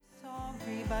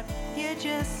but you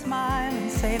just smile and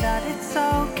say that it's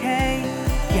okay.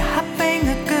 You're having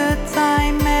a good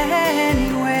time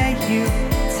anyway. You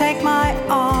take my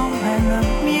arm when the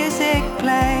music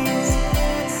plays.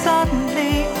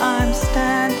 Suddenly I'm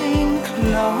standing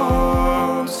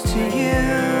close to you.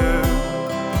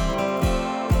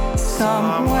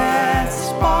 Somewhere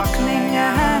sparkling